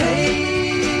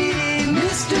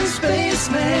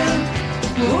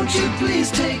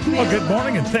please take me. Well, good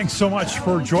morning, and thanks so much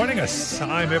for joining us.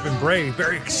 I'm Evan Bray,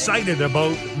 very excited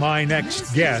about my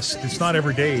next guest. It's not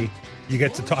every day you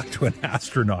get to talk to an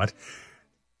astronaut.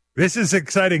 This is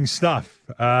exciting stuff.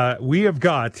 We have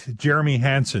got Jeremy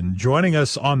Hansen joining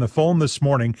us on the phone this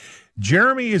morning.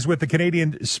 Jeremy is with the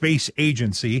Canadian Space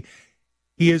Agency.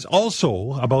 He is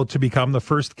also about to become the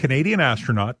first Canadian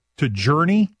astronaut to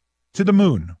journey to the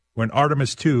moon when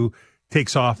Artemis II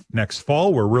takes off next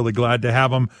fall. We're really glad to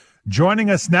have him joining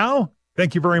us now.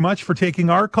 Thank you very much for taking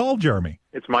our call, Jeremy.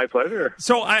 It's my pleasure.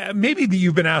 So maybe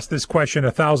you've been asked this question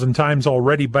 1,000 times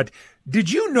already, but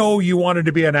did you know you wanted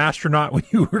to be an astronaut when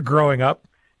you were growing up?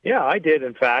 Yeah, I did,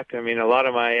 in fact. I mean, a lot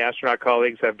of my astronaut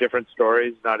colleagues have different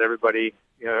stories. Not everybody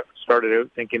started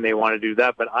out thinking they want to do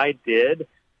that, but I did.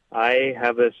 I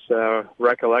have this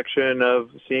recollection of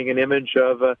seeing an image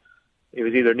of it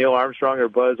was either Neil Armstrong or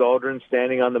Buzz Aldrin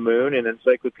standing on the moon in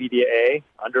Encyclopedia A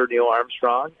under Neil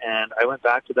Armstrong. And I went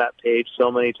back to that page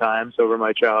so many times over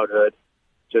my childhood,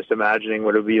 just imagining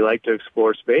what it would be like to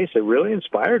explore space. It really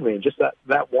inspired me. Just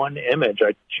that one image.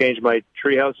 I changed my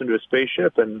treehouse into a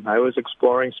spaceship, and I was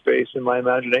exploring space in my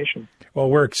imagination. Well,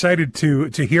 we're excited to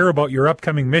hear about your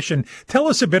upcoming mission. Tell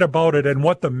us a bit about it and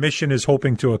what the mission is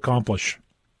hoping to accomplish.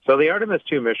 So the Artemis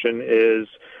II mission is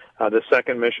the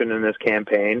second mission in this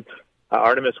campaign.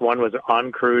 Artemis I was an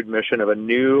uncrewed mission of a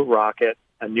new rocket,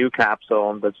 a new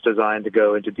capsule that's designed to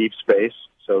go into deep space,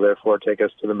 so therefore take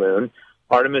us to the moon.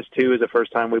 Artemis II is the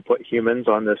first time we put humans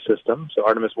on this system. So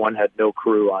Artemis I had no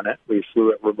crew on it. We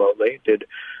flew it remotely, did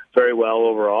very well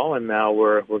overall, and now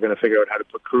we're going to figure out how to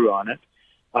put crew on it.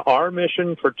 Our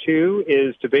mission for 2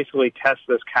 is to basically test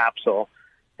this capsule.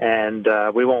 And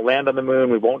we won't land on the moon.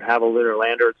 We won't have a lunar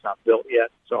lander. It's not built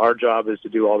yet. So our job is to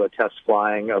do all the test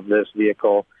flying of this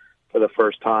vehicle for the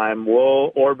first time.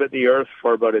 We'll orbit the Earth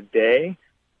for about a day,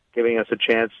 giving us a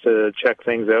chance to check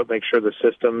things out, make sure the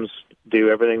systems do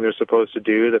everything they're supposed to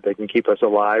do, that they can keep us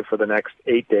alive for the next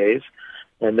 8 days.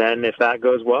 And then if that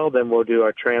goes well, then we'll do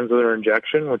our translunar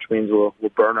injection, which means we'll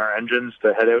burn our engines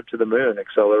to head out to the moon,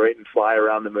 accelerate and fly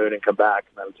around the moon and come back.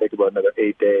 And that'll take about another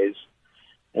 8 days.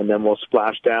 And then we'll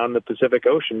splash down the Pacific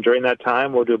Ocean. During that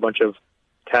time, we'll do a bunch of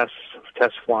tests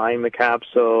flying the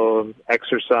capsule,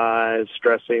 exercise,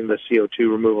 stressing the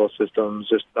CO2 removal systems,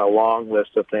 just a long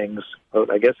list of things,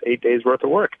 I guess 8 days worth of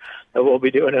work that we'll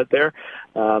be doing out there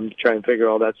to try and figure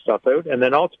all that stuff out. And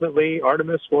then ultimately,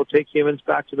 Artemis will take humans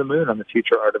back to the moon on the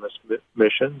future Artemis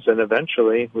missions, and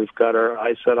eventually we've got our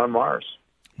eyes set on Mars.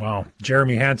 Wow.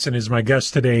 Jeremy Hansen is my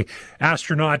guest today,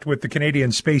 astronaut with the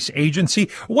Canadian Space Agency.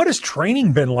 What has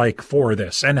training been like for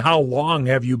this, and how long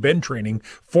have you been training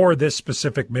for this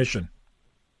specific mission?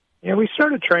 Yeah, we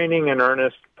started training in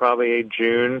earnest probably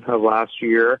June of last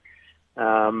year.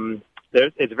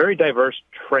 It's very diverse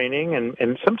training,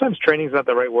 and sometimes training is not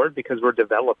the right word because we're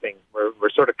developing. We're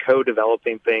sort of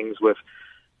co-developing things with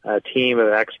a team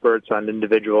of experts on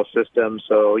individual systems.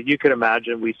 So you could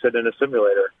imagine we sit in a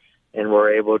simulator, and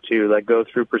we're able to go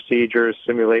through procedures,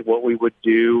 simulate what we would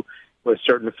do with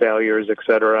certain failures, et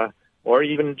cetera, or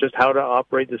even just how to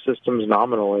operate the systems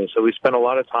nominally. So we spent a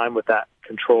lot of time with that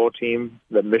control team,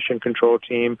 the mission control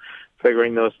team,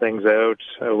 figuring those things out.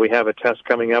 We have a test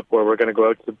coming up where we're going to go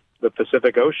out to the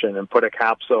Pacific Ocean and put a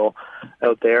capsule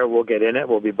out there. We'll get in it.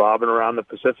 We'll be bobbing around the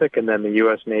Pacific, and then the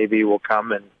U.S. Navy will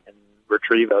come and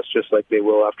retrieve us just like they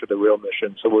will after the real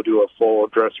mission. So we'll do a full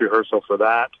dress rehearsal for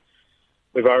that.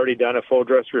 We've already done a full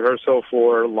dress rehearsal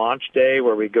for launch day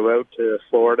where we go out to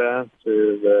Florida,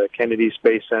 to the Kennedy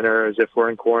Space Center as if we're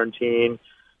in quarantine,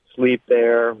 sleep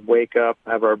there, wake up,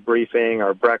 have our briefing,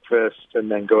 our breakfast,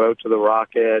 and then go out to the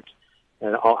rocket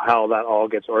and how that all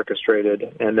gets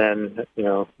orchestrated. And then,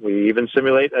 we even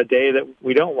simulate a day that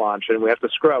we don't launch and we have to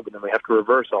scrub, and then we have to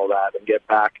reverse all that and get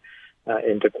back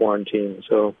into quarantine.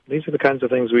 So these are the kinds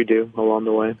of things we do along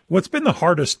the way. What's been the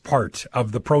hardest part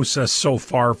of the process so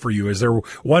far for you? Is there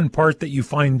one part that you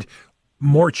find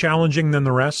more challenging than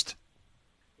the rest?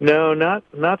 No, not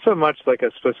so much like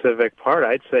a specific part.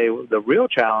 I'd say the real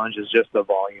challenge is just the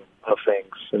volume of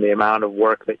things and the amount of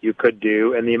work that you could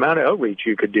do and the amount of outreach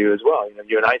you could do as well.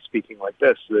 You and I speaking like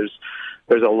this,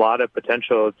 there's a lot of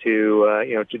potential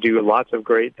to do lots of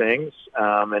great things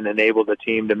and enable the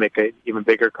team to make an even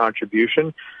bigger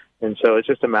contribution. And so it's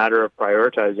just a matter of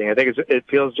prioritizing. I think it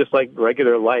feels just like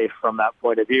regular life from that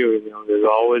point of view. There's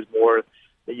always more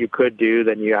that you could do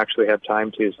than you actually have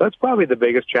time to. So that's probably the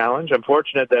biggest challenge. I'm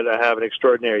fortunate that I have an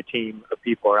extraordinary team of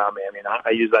people around me. I mean, I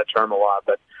use that term a lot,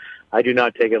 but I do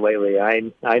not take it lightly.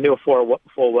 I knew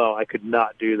full well I could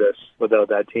not do this without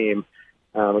that team.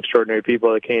 Extraordinary people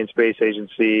at the Canadian Space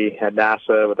Agency, at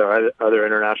NASA, with our other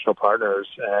international partners.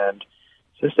 And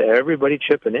just everybody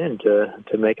chipping in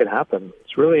to make it happen.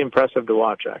 It's really impressive to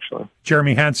watch, actually.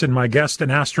 Jeremy Hansen, my guest,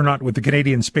 an astronaut with the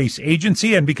Canadian Space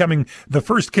Agency and becoming the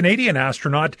first Canadian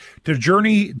astronaut to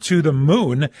journey to the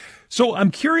moon. So I'm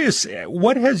curious,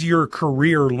 what has your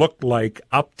career looked like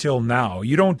up till now?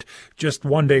 You don't just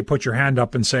one day put your hand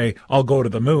up and say, I'll go to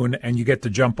the moon, and you get to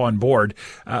jump on board.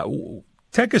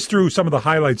 Take us through some of the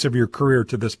highlights of your career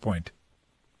to this point.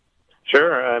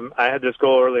 Sure. I had this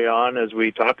goal early on, as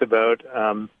we talked about.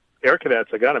 Air Cadets,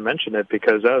 I got to mention it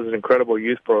because that was an incredible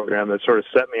youth program that sort of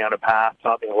set me on a path,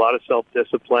 taught me a lot of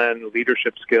self-discipline,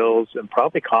 leadership skills, and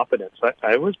probably confidence.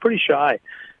 I was pretty shy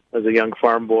as a young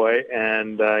farm boy,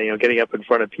 and getting up in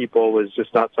front of people was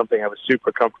just not something I was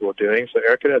super comfortable doing. So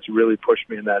Air Cadets really pushed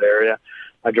me in that area.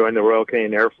 I joined the Royal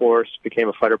Canadian Air Force, became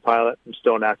a fighter pilot. I'm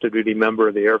still an active duty member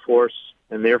of the Air Force,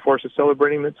 and the Air Force is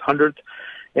celebrating its 100th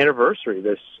anniversary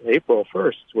this April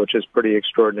 1st, which is pretty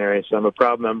extraordinary. So I'm a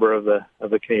proud member of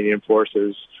the Canadian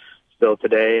Forces still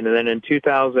today. And then in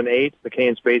 2008, the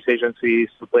Canadian Space Agency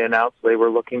simply announced they were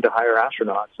looking to hire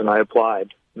astronauts, and I applied.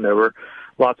 And there were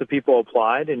lots of people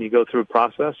applied, and you go through a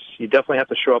process. You definitely have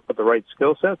to show up with the right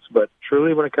skill sets, but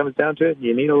truly when it comes down to it,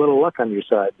 you need a little luck on your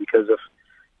side, because if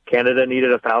Canada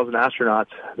needed 1,000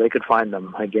 astronauts, they could find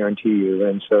them, I guarantee you.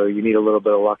 And so you need a little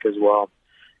bit of luck as well.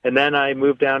 And then I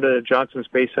moved down to Johnson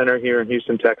Space Center here in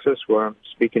Houston, Texas, where I'm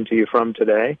speaking to you from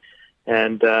today.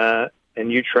 And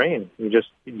you train. You just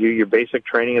do your basic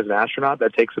training as an astronaut.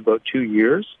 That takes about 2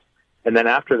 years. And then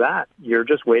after that, you're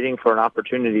just waiting for an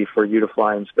opportunity for you to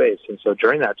fly in space. And so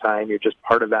during that time, you're just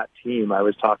part of that team I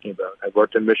was talking about. I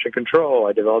worked in mission control.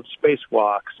 I developed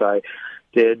spacewalks. I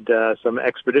did some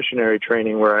expeditionary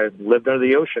training where I lived under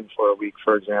the ocean for a week,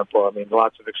 for example. I mean,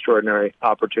 lots of extraordinary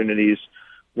opportunities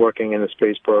working in the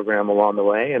space program along the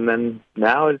way. And then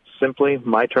now it's simply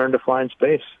my turn to fly in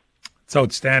space. It's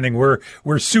outstanding.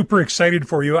 We're super excited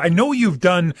for you. I know you've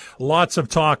done lots of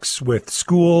talks with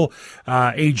school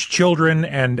age children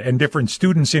and different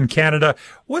students in Canada.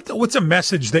 What's a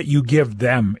message that you give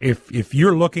them if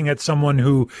you're looking at someone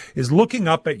who is looking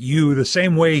up at you the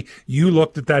same way you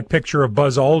looked at that picture of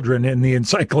Buzz Aldrin in the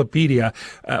encyclopedia?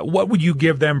 What would you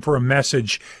give them for a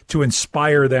message to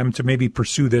inspire them to maybe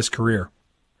pursue this career?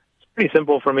 Pretty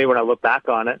simple for me when I look back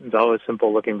on it. It's always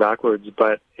simple looking backwards,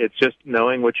 but it's just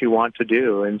knowing what you want to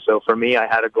do. And so for me, I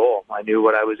had a goal. I knew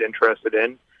what I was interested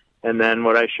in. And then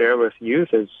what I share with youth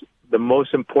is the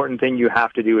most important thing you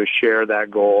have to do is share that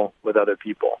goal with other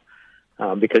people,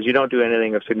 because you don't do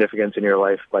anything of significance in your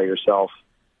life by yourself.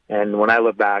 And when I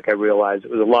look back, I realized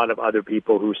it was a lot of other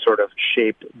people who sort of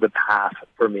shaped the path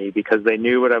for me because they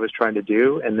knew what I was trying to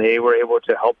do, and they were able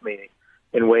to help me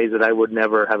in ways that I would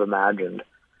never have imagined.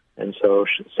 And so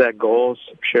set goals,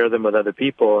 share them with other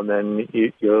people, and then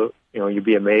you'd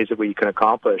be amazed at what you can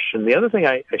accomplish. And the other thing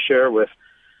I share with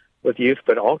youth,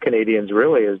 but all Canadians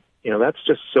really, is that's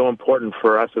just so important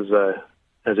for us as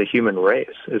a human race,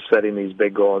 is setting these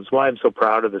big goals. That's why I'm so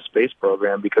proud of the space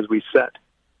program, because we set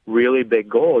really big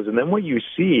goals. And then what you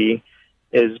see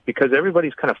is, because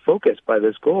everybody's kind of focused by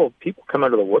this goal, people come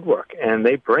out of the woodwork and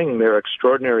they bring their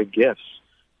extraordinary gifts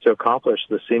to accomplish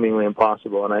the seemingly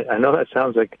impossible. And I know that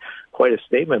sounds like quite a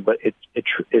statement, but it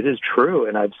is true.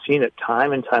 And I've seen it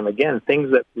time and time again.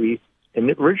 Things that we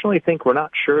originally think we're not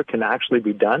sure can actually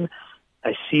be done,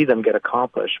 I see them get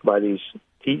accomplished by these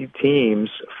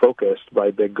teams focused by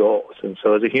big goals. And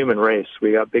so as a human race,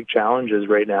 we got big challenges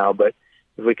right now, but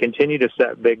if we continue to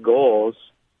set big goals,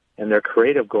 and they're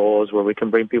creative goals where we can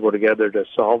bring people together to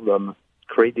solve them,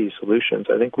 create these solutions,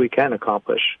 I think we can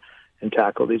accomplish and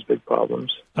tackle these big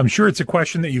problems. I'm sure it's a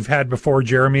question that you've had before,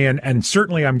 Jeremy, and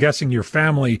certainly I'm guessing your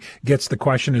family gets the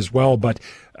question as well, but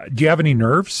do you have any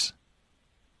nerves?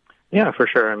 Yeah, for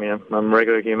sure. I mean, I'm a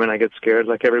regular human. I get scared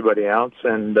like everybody else,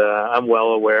 and I'm well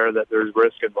aware that there's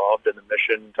risk involved in the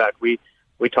mission. In fact, we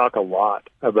talk a lot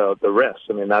about the risks.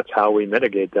 I mean, that's how we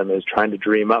mitigate them, is trying to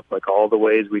dream up like all the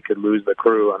ways we could lose the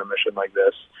crew on a mission like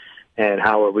this. And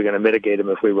how are we going to mitigate them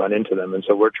if we run into them? And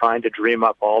so we're trying to dream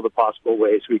up all the possible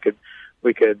ways we could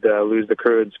lose the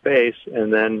crew in space,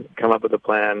 and then come up with a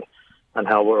plan on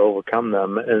how we'll overcome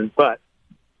them. But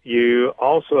you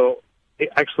also,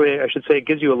 actually, I should say, it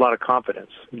gives you a lot of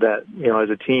confidence that as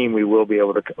a team we will be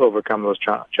able to overcome those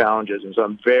challenges. And so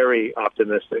I'm very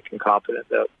optimistic and confident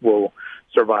that we'll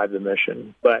survive the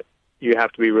mission. But you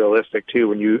have to be realistic too.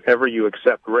 Whenever you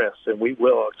accept risks, and we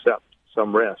will accept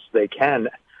some risks, they can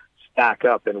stack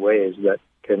up in ways that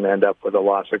can end up with a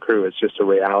loss of crew. It's just a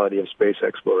reality of space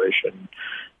exploration,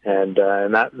 and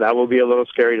that will be a little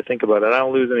scary to think about. And I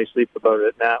don't lose any sleep about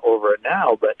it now.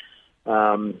 But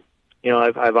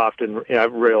I've often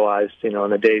I've realized in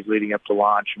the days leading up to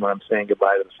launch, and when I'm saying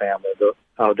goodbye to the family,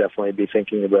 I'll definitely be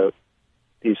thinking about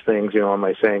these things. Am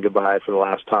I saying goodbye for the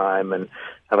last time, and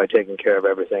have I taken care of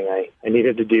everything I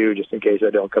needed to do just in case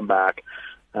I don't come back?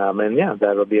 And yeah,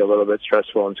 that'll be a little bit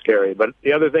stressful and scary. But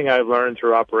the other thing I've learned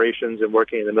through operations and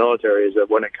working in the military is that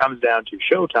when it comes down to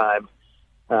showtime,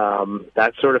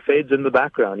 that sort of fades in the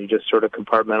background. You just sort of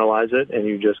compartmentalize it, and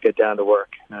you just get down to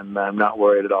work. And I'm not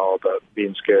worried at all about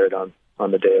being scared on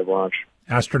the day of launch.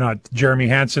 Astronaut Jeremy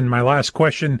Hansen, my last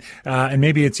question, and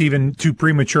maybe it's even too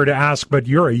premature to ask, but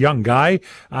you're a young guy.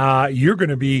 You're going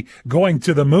to be going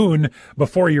to the moon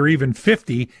before you're even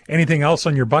 50. Anything else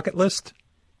on your bucket list?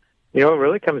 It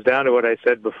really comes down to what I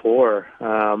said before.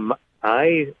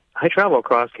 I travel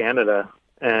across Canada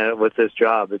with this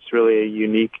job. It's really a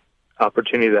unique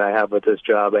opportunity that I have with this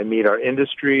job. I meet our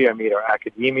industry, I meet our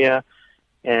academia,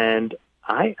 and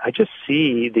I just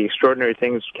see the extraordinary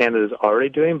things Canada's already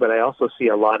doing, but I also see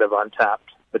a lot of untapped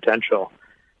potential.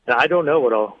 And I don't know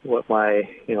what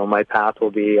my path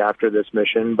will be after this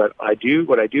mission, but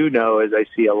what I do know is I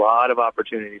see a lot of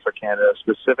opportunity for Canada,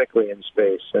 specifically in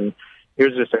space. And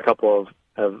here's just a couple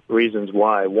of reasons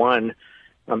why. One,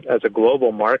 as a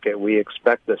global market, we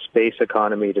expect the space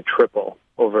economy to triple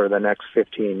over the next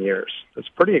 15 years. It's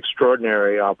a pretty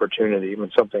extraordinary opportunity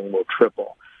when something will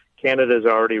triple. Canada is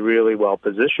already really well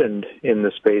positioned in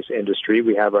the space industry.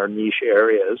 We have our niche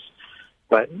areas,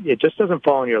 but it just doesn't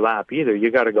fall in your lap either.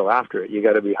 You got to go after it. You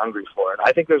got to be hungry for it.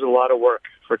 I think there's a lot of work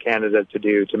for Canada to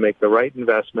do to make the right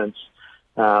investments,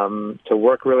 to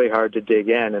work really hard to dig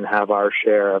in and have our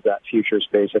share of that future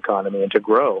space economy, and to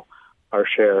grow our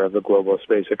share of the global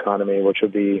space economy, which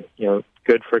would be,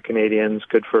 good for Canadians,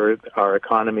 good for our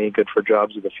economy, good for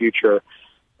jobs of the future,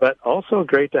 but also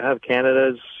great to have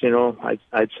Canada's,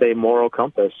 I'd say moral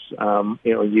compass,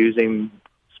 using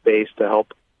space to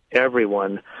help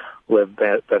everyone live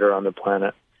better on the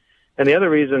planet. And the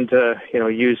other reason to,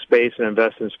 use space and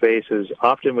invest in space is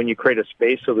often when you create a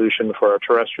space solution for a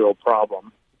terrestrial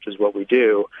problem, which is what we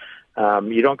do,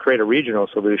 you don't create a regional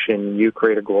solution, you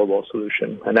create a global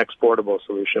solution, an exportable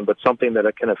solution, but something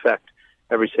that can affect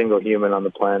every single human on the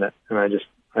planet. And I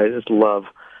just love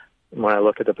when I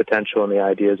look at the potential and the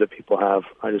ideas that people have.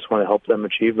 I just want to help them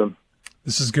achieve them.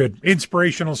 This is good.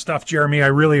 Inspirational stuff, Jeremy. I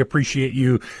really appreciate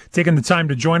you taking the time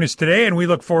to join us today, and we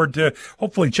look forward to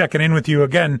hopefully checking in with you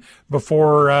again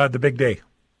before the big day.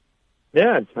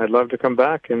 Yeah, I'd love to come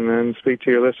back and speak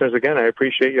to your listeners again. I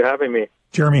appreciate you having me.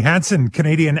 Jeremy Hansen,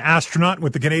 Canadian astronaut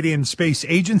with the Canadian Space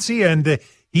Agency, and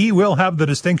he will have the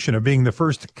distinction of being the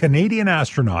first Canadian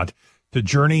astronaut to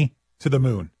journey to the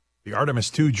moon. The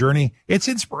Artemis II journey, it's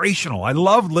inspirational. I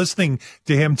love listening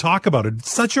to him talk about it. It's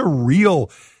such a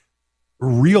real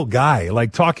guy,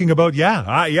 like talking about,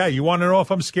 you want to know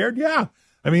if I'm scared? Yeah.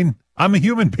 I mean, I'm a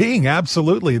human being.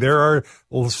 Absolutely. There are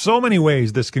so many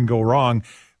ways this can go wrong,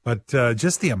 but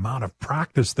just the amount of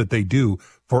practice that they do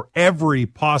for every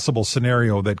possible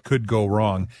scenario that could go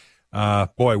wrong.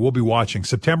 We'll be watching.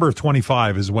 September of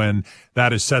 25 is when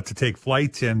that is set to take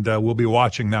flight, and we'll be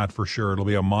watching that for sure. It'll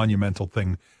be a monumental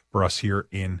thing for us here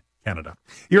in Canada.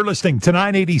 You're listening to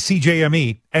 980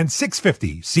 CJME and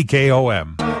 650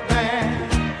 CKOM.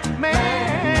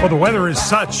 Well, the weather is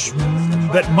such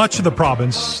that much of the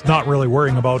province not really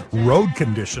worrying about road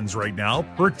conditions right now.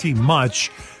 Pretty much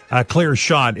a clear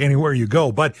shot anywhere you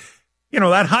go. But,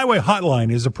 that highway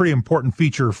hotline is a pretty important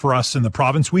feature for us in the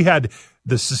province. We had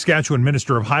the Saskatchewan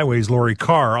Minister of Highways, Laurie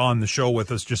Carr, on the show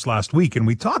with us just last week, and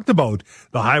we talked about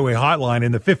the highway hotline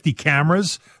and the 50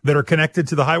 cameras that are connected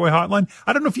to the highway hotline.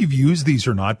 I don't know if you've used these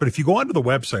or not, but if you go onto the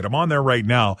website, I'm on there right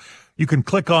now, you can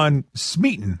click on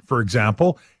Smeaton, for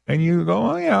example, and you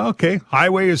go, oh, yeah, okay,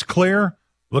 highway is clear.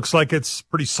 Looks like it's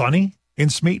pretty sunny in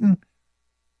Smeaton.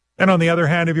 And on the other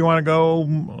hand, if you want to go,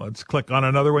 let's click on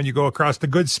another one. You go across to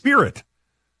Good Spirit.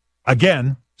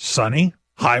 Again, sunny.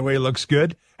 Highway looks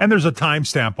good. And there's a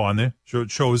timestamp on there. So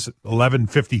it shows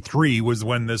 11:53 was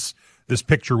when this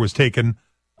picture was taken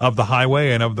of the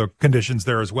highway and of the conditions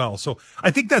there as well. So I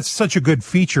think that's such a good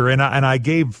feature. And I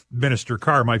gave Minister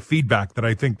Carr my feedback that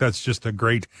I think that's just a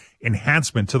great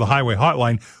enhancement to the highway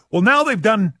hotline. Well, now they've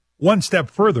done one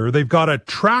step further. They've got a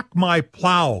Track My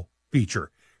Plow feature.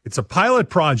 It's a pilot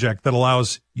project that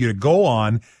allows you to go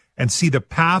on and see the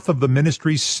path of the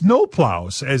ministry's snow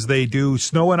plows as they do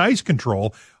snow and ice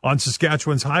control on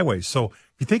Saskatchewan's highways. So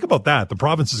if you think about that, the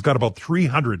province has got about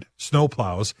 300 snow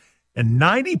plows, and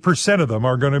 90% of them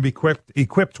are going to be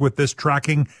equipped with this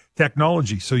tracking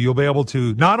technology. So you'll be able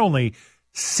to not only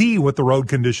see what the road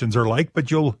conditions are like, but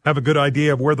you'll have a good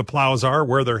idea of where the plows are,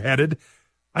 where they're headed.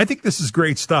 I think this is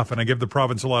great stuff, and I give the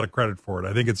province a lot of credit for it.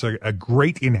 I think it's a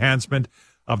great enhancement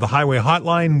of the highway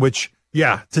hotline, which,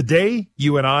 today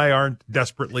you and I aren't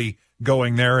desperately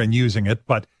going there and using it,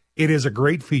 but it is a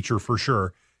great feature for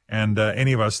sure. And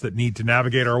any of us that need to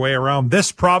navigate our way around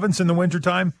this province in the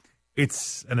wintertime,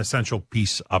 it's an essential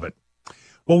piece of it.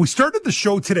 Well, we started the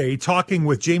show today talking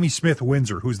with Jamie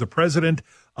Smith-Windsor, who's the president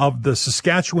of the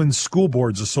Saskatchewan School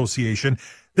Boards Association.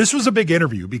 This was a big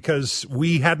interview because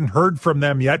we hadn't heard from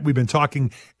them yet. We've been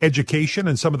talking education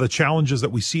and some of the challenges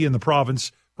that we see in the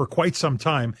province for quite some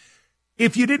time.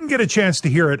 If you didn't get a chance to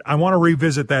hear it, I want to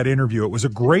revisit that interview. It was a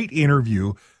great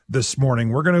interview this morning.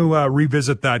 We're going to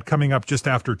revisit that coming up just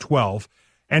after 12.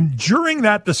 And during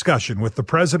that discussion with the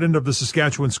president of the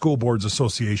Saskatchewan School Boards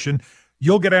Association,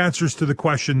 you'll get answers to the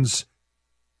questions: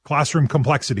 classroom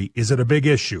complexity, is it a big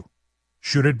issue?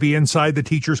 Should it be inside the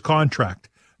teacher's contract?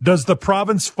 Does the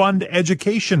province fund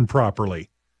education properly?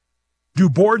 Do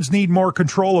boards need more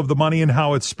control of the money and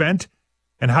how it's spent?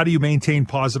 And how do you maintain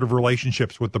positive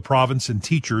relationships with the province and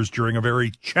teachers during a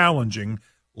very challenging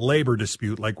labor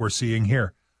dispute like we're seeing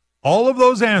here? All of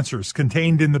those answers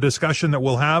contained in the discussion that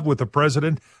we'll have with the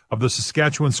president of the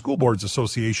Saskatchewan School Boards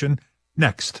Association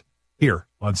next, here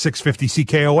on 650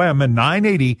 CKOM and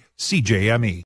 980 CJME.